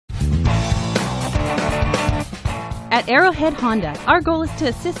At Arrowhead Honda, our goal is to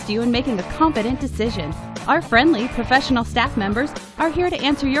assist you in making a confident decision. Our friendly, professional staff members are here to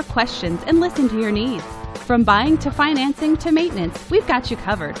answer your questions and listen to your needs. From buying to financing to maintenance, we've got you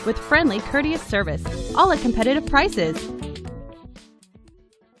covered with friendly, courteous service, all at competitive prices.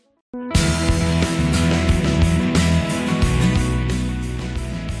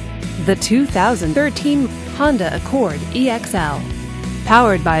 The 2013 Honda Accord EXL.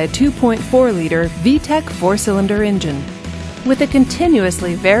 Powered by a 2.4-liter VTEC 4-cylinder engine. With a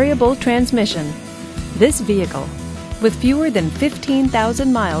continuously variable transmission, this vehicle, with fewer than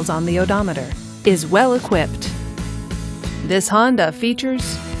 15,000 miles on the odometer, is well equipped. This Honda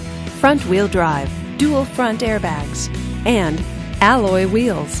features front-wheel drive, dual front airbags, and alloy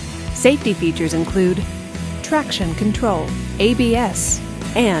wheels. Safety features include traction control, ABS,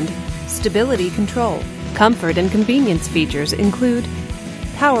 and stability control. Comfort and convenience features include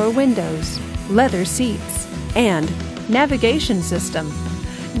power windows, leather seats, and navigation system.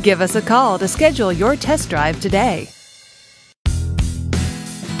 Give us a call to schedule your test drive today.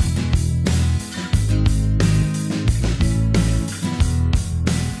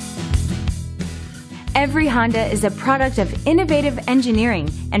 Every Honda is a product of innovative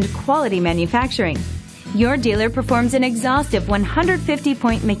engineering and quality manufacturing. Your dealer performs an exhaustive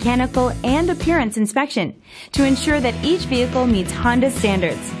 150-point mechanical and appearance inspection to ensure that each vehicle meets Honda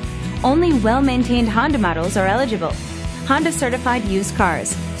standards. Only well-maintained Honda models are eligible. Honda certified used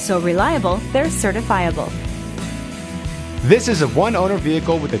cars, so reliable they're certifiable. This is a one-owner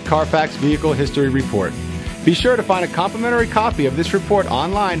vehicle with a Carfax Vehicle History Report. Be sure to find a complimentary copy of this report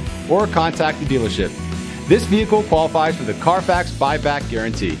online or contact the dealership. This vehicle qualifies for the Carfax Buyback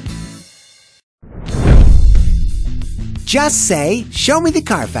Guarantee. Just say, "Show me the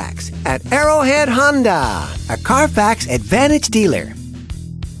Carfax" at Arrowhead Honda, a Carfax Advantage dealer.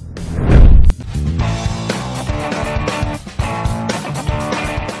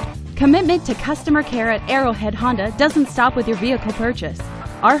 Commitment to customer care at Arrowhead Honda doesn't stop with your vehicle purchase.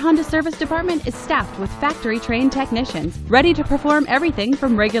 Our Honda service department is staffed with factory-trained technicians ready to perform everything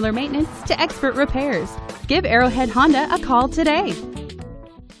from regular maintenance to expert repairs. Give Arrowhead Honda a call today.